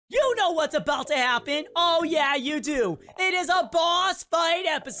know what's about to happen. Oh, yeah, you do. It is a boss fight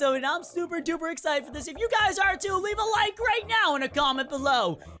episode, and I'm super duper excited for this. If you guys are too, leave a like right now and a comment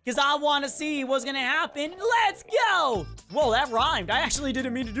below, because I want to see what's going to happen. Let's go. Whoa, that rhymed. I actually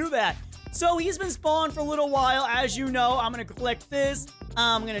didn't mean to do that. So he's been spawned for a little while. As you know, I'm going to collect this.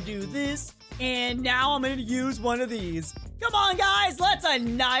 I'm going to do this. And now I'm going to use one of these. Come on, guys. Let's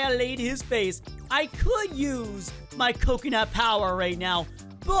annihilate his face. I could use my coconut power right now,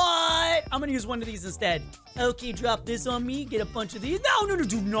 but I'm going to use one of these instead. Okay, drop this on me. Get a bunch of these. No,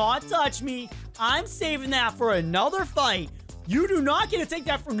 do not touch me. I'm saving that for another fight. You do not get to take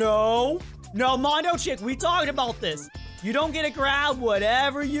that for... No, Mondo Chick, we talked about this. You don't get to grab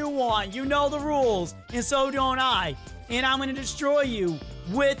whatever you want. You know the rules, and so don't I. And I'm going to destroy you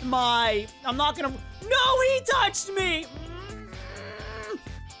with my... I'm not going to... No, he touched me!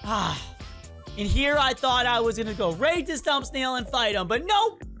 And here I thought I was going to go raid this dump snail and fight him, but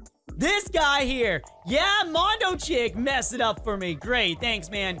nope. This guy here. Yeah, Mondo Chick messed it up for me. Great, thanks,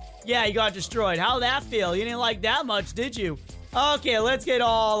 man. Yeah, you got destroyed. How'd that feel? You didn't like that much, did you? Okay, let's get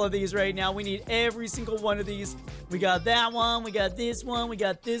all of these right now. We need every single one of these. We got that one. We got this one. We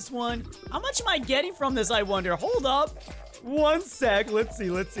got this one. How much am I getting from this, I wonder? Hold up. 1 sec. Let's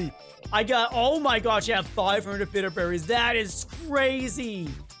see. I got, oh my gosh, I have 500 bitter berries. That is crazy.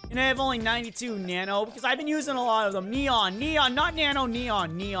 And I have only 92 nano because I've been using a lot of them. Neon, not nano,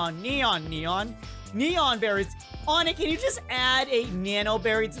 neon berries. Onett, can you just add a nano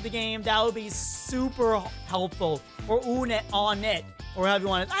berry to the game? That would be super helpful. Or Onett, or however you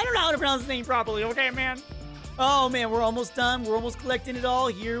want it. I don't know how to pronounce his name properly, okay, man? Oh, man, we're almost done. We're almost collecting it all.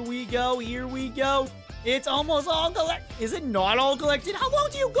 Here we go. It's almost all collected. Is it not all collected? How long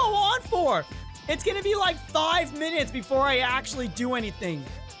do you go on for? It's gonna be like 5 minutes before I actually do anything.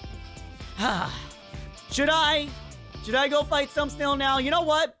 Should I go fight some snail now? You know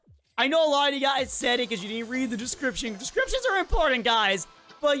what? I know a lot of you guys said it because you didn't read the description. Descriptions are important, guys.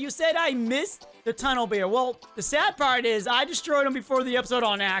 But you said I missed the tunnel bear. Well, the sad part is I destroyed him before the episode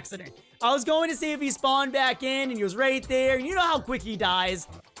on accident. I was going to see if he spawned back in, and he was right there. And you know how quick he dies.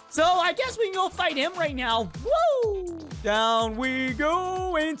 So I guess we can go fight him right now. Woo! Down we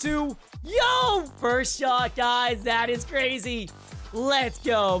go into... Yo! First shot, guys. That is crazy. Let's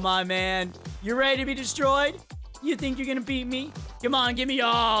go, my man. You ready to be destroyed? You think you're gonna beat me? Come on, give me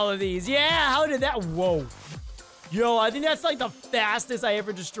all of these. Yeah, how did that... Whoa. Yo, I think that's like the fastest I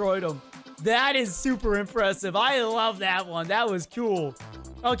ever destroyed him. That is super impressive. I love that one. That was cool.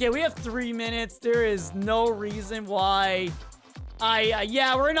 Okay, we have 3 minutes. There is no reason why...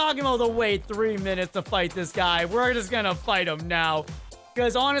 yeah, we're not gonna be able to wait 3 minutes to fight this guy. We're just gonna fight him now.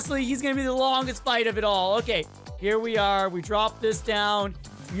 Because honestly, he's gonna be the longest fight of it all. Okay. Here we are. We drop this down.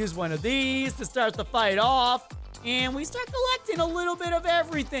 Use one of these to start the fight off. And we start collecting a little bit of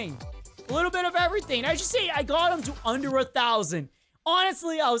everything. As you see, I got him to under 1,000.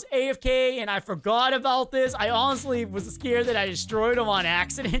 Honestly, I was AFK and I forgot about this. I honestly was scared that I destroyed him on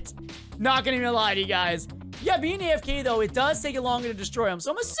accident. Not gonna even lie to you guys. Yeah, being AFK though, it does take it longer to destroy him. So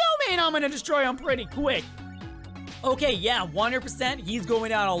I'm assuming I'm gonna destroy him pretty quick. Okay, yeah, 100%. He's going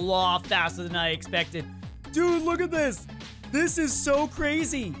down a lot faster than I expected. Dude, look at this. This is so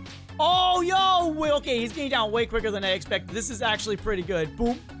crazy. Oh, yo. Wait, okay, he's getting down way quicker than I expected. This is actually pretty good.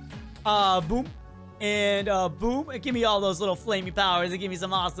 Boom. Boom. And, boom. Give me all those little flamey powers. And give me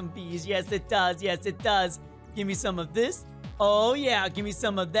some awesome bees. Yes, it does. Yes, it does. Give me some of this. Oh, yeah. Give me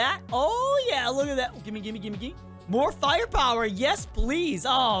some of that. Oh, yeah. Look at that. Give me. More firepower. Yes, please.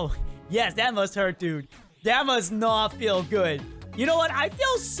 Oh, yes. That must hurt, dude. That must not feel good. You know what? I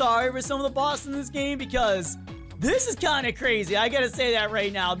feel sorry for some of the bosses in this game because this is kind of crazy. I gotta say that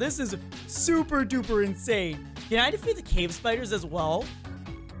right now. This is super duper insane. Can I defeat the cave spiders as well?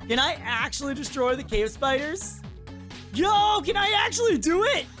 Can I actually destroy the cave spiders? Yo, can I actually do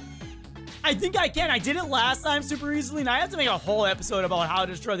it? I think I can. I did it last time super easily, and I have to make a whole episode about how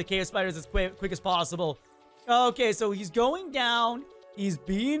to destroy the cave spiders as quick as possible. Okay, so he's going down. He's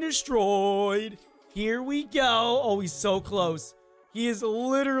being destroyed. Here we go. Oh, he's so close. He is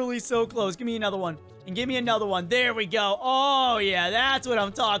literally so close. Give me another one. And give me another one. There we go. Oh, yeah. That's what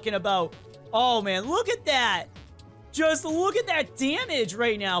I'm talking about. Oh, man. Look at that. Just look at that damage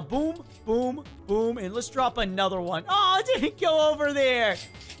right now. Boom, boom, boom. And let's drop another one. Oh, it didn't go over there.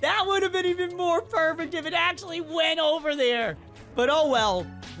 That would have been even more perfect if it actually went over there. But oh, well.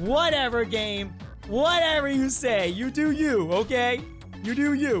 Whatever, game. Whatever you say. You do you, okay? You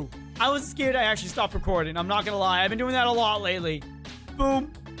do you. I was scared I actually stopped recording. I'm not gonna lie. I've been doing that a lot lately.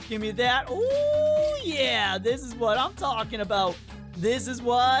 Boom. Give me that. Oh, yeah. This is what I'm talking about. This is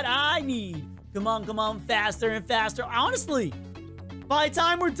what I need. Come on, come on. Faster and faster. Honestly, By the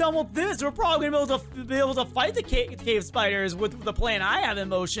time we're done with this, we're probably gonna be able to fight the cave spiders with the plan I have in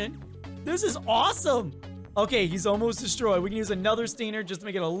motion. This is awesome. Okay, he's almost destroyed. We can use another stinger just to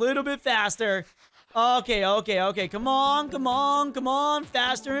make it a little bit faster. Okay. Come on.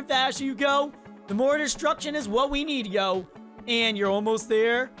 Faster and faster you go. The more destruction is what we need, yo. And you're almost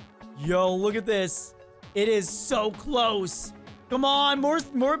there. Yo, look at this. It is so close. Come on,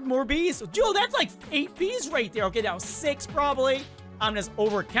 more bees. Yo, that's like 8 bees right there. Okay, that was 6 probably. I'm just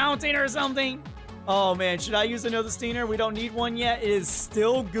over counting or something. Oh man, should I use another stinger? We don't need one yet. It is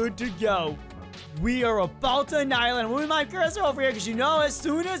still good to go. We are about to annihilate. I'm moving my cursor over here because you know as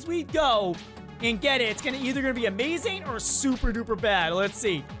soon as we go and get it, it's either gonna be amazing or super duper bad. Let's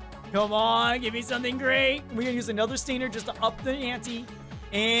see. Come on, give me something great. We're gonna use another stinger just to up the ante.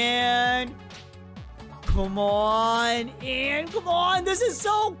 And come on. This is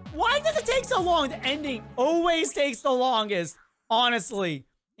so... Why does it take so long? The ending always takes the longest, honestly.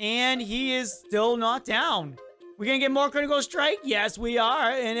 And he is still not down. We're gonna get more critical strike? Yes, we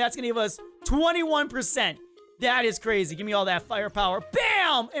are. And that's gonna give us 21%. That is crazy. Give me all that firepower.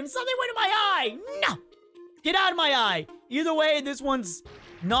 Bam! And something went in my eye. No! Get out of my eye. Either way, this one's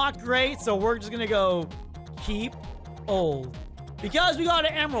not great. So we're just gonna go keep old. Because we got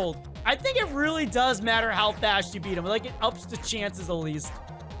an emerald. I think it really does matter how fast you beat him. Like, it ups the chances at least.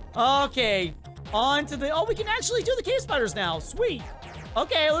 Okay. On to the... Oh, we can actually do the cave spiders now. Sweet.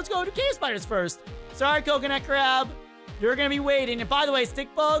 Okay, let's go to cave spiders first. Sorry, coconut crab. You're gonna be waiting. And by the way,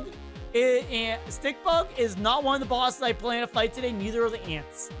 stickbug is not one of the bosses I plan to fight today. Neither are the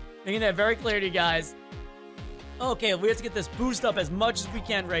ants. Making that very clear to you guys. Okay, we have to get this boost up as much as we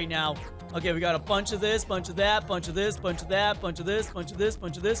can right now. Okay, we got a bunch of this, bunch of that, bunch of this, bunch of that, bunch of this, bunch of this,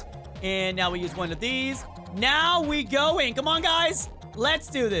 bunch of this. And now we use one of these. Now we go in. Come on, guys. Let's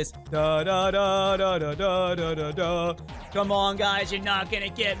do this. Da da da da da da da da da. Come on, guys. You're not gonna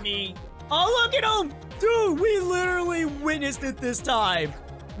get me. Oh, look at him. Dude, we literally witnessed it this time.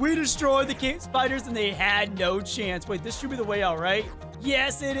 We destroyed the cave spiders and they had no chance. Wait, this should be the way out, right?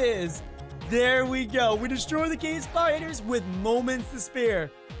 Yes, it is. There we go. We destroyed the cave spiders with moments to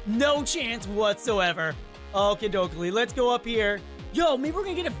spare. No chance whatsoever. Okay, dokey. Let's go up here. Yo, maybe we're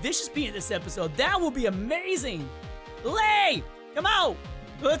gonna get a vicious bee in this episode. That will be amazing. Lay! Come out!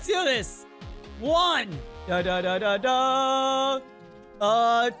 Let's do this. 1. Da da da da da.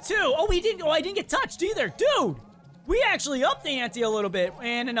 2. Oh, I didn't get touched either. Dude! We actually upped the ante a little bit.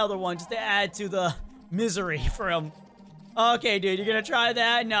 And another one just to add to the misery for him. Okay, dude, you're gonna try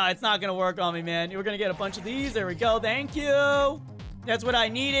that? No, it's not gonna work on me, man. We're gonna get a bunch of these. There we go. Thank you. That's what I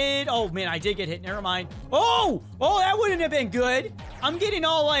needed. Oh, man, I did get hit. Never mind. Oh, that wouldn't have been good. I'm getting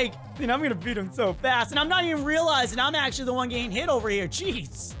all like, man, I'm going to beat him so fast. And I'm not even realizing I'm actually the one getting hit over here.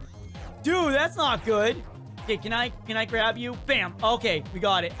 Jeez. Dude, that's not good. Okay, can I grab you? Bam. Okay, we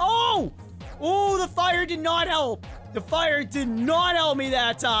got it. Oh, the fire did not help. The fire did not help me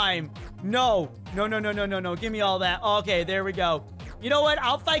that time. No. Give me all that. Okay, there we go. You know what?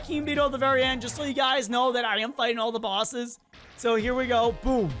 I'll fight King Beetle at the very end just so you guys know that I am fighting all the bosses. So here we go.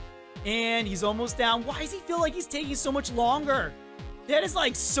 Boom. And he's almost down. Why does he feel like he's taking so much longer? That is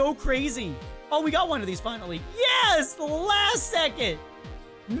like so crazy. Oh, we got one of these finally. Yes! The last second.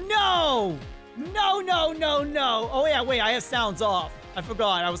 No. Oh yeah, wait. I have sounds off. I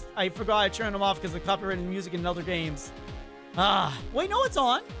forgot. I forgot I turned them off because of copyrighted music in other games. Wait, no, it's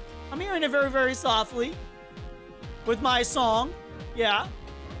on. I'm hearing it very, very softly. With my song. Yeah.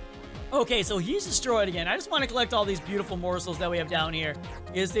 Okay, so he's destroyed again. I just want to collect all these beautiful morsels that we have down here.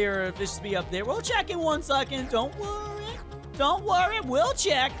 Is there a vicious bee up there? We'll check in 1 second. Don't worry. We'll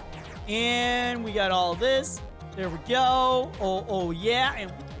check. And we got all this. There we go. Oh, yeah.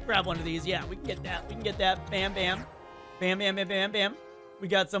 And grab one of these. Yeah, we can get that. Bam, bam. Bam, bam, bam, bam, bam. We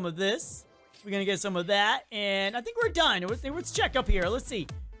got some of this. We're going to get some of that. And I think we're done. Let's check up here. Let's see.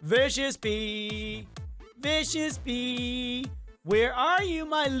 Vicious bee. Vicious bee. Where are you,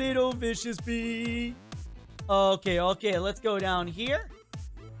 my little vicious bee? Okay, let's go down here.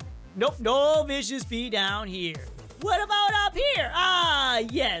 Nope, no vicious bee down here. What about up here? Ah,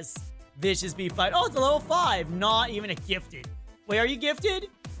 yes. Vicious bee fight. Oh, it's a level 5. Not even a gifted. Wait, are you gifted?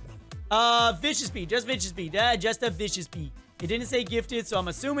 Vicious bee. Just vicious bee. Just a vicious bee. It didn't say gifted, so I'm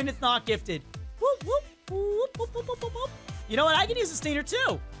assuming it's not gifted. Whoop, whoop, whoop, whoop, whoop, whoop, whoop. You know what? I can use a stinger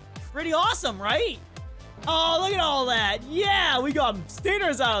too. Pretty awesome, right? Oh, look at all that. Yeah, we got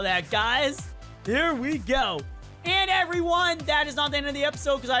stingers out of that, guys. Here we go. And everyone, that is not the end of the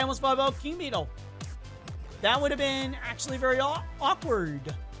episode because I almost forgot about King Beetle. That would have been actually very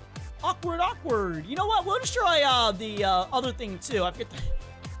awkward. Awkward. You know what? We'll destroy the other thing too. I forget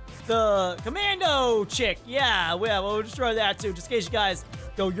the commando chick. Yeah, we'll destroy that too, just in case you guys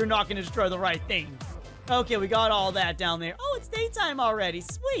go, you're not going to destroy the right thing. Okay, we got all that down there. Oh, it's daytime already.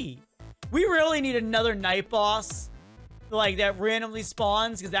 Sweet. We really need another night boss, like, that randomly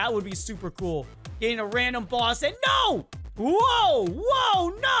spawns, because that would be super cool. Getting a random boss and no! Whoa! Whoa!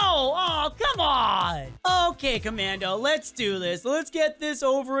 No! Oh, come on! Okay, Commando, let's do this. Let's get this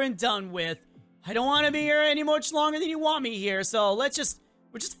over and done with. I don't want to be here any much longer than you want me here, so we'll just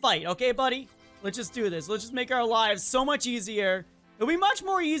fight, okay, buddy? Let's just do this. Let's just make our lives so much easier. It'll be much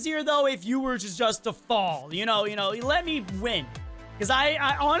more easier, though, if you were just to fall. You know, let me win. Because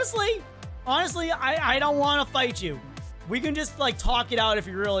I honestly, I don't want to fight you. We can just, like, talk it out if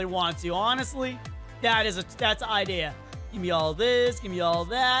you really want to. Honestly, that's the idea. Give me all this, give me all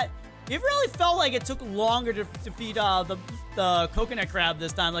that. It really felt like it took longer to defeat the coconut crab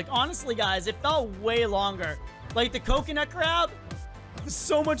this time. Like, honestly, guys, it felt way longer. Like, the coconut crab was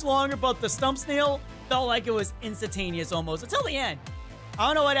so much longer, but the stump snail felt like it was instantaneous almost until the end. I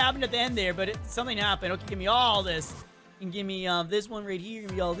don't know what happened at the end there, but something happened. Okay, give me all this. And give me this one right here.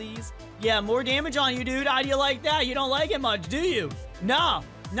 Give me all these. Yeah, more damage on you, dude. How do you like that? You don't like it much, do you? No.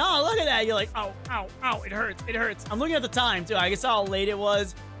 No, look at that. You're like, ow, ow, ow. It hurts. It hurts. I'm looking at the time, too. I guess how late it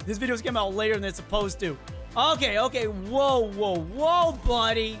was. This video's came out later than it's supposed to. Okay, okay. Whoa, whoa, whoa,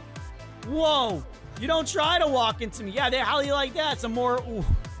 buddy. Whoa. You don't try to walk into me. Yeah, how do you like that? Some more. Ooh,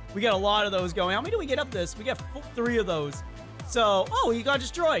 we got a lot of those going. How many do we get up this? We got 3 of those. So, oh, he got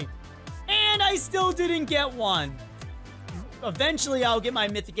destroyed. And I still didn't get one. Eventually, I'll get my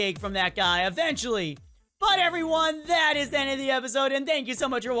mythic egg from that guy. Eventually. But everyone, that is the end of the episode. And thank you so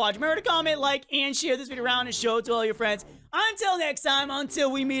much for watching. Remember to comment, like, and share this video around and show it to all your friends. Until next time,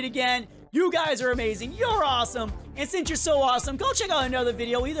 until we meet again, you guys are amazing. You're awesome. And since you're so awesome, go check out another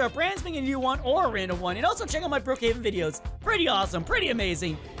video, either a brand spanking new one or a random one. And also check out my Brookhaven videos. Pretty awesome. Pretty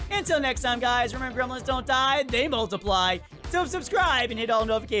amazing. Until next time, guys, remember, gremlins don't die. They multiply. So subscribe and hit all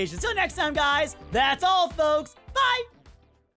notifications. Till next time, guys, that's all, folks.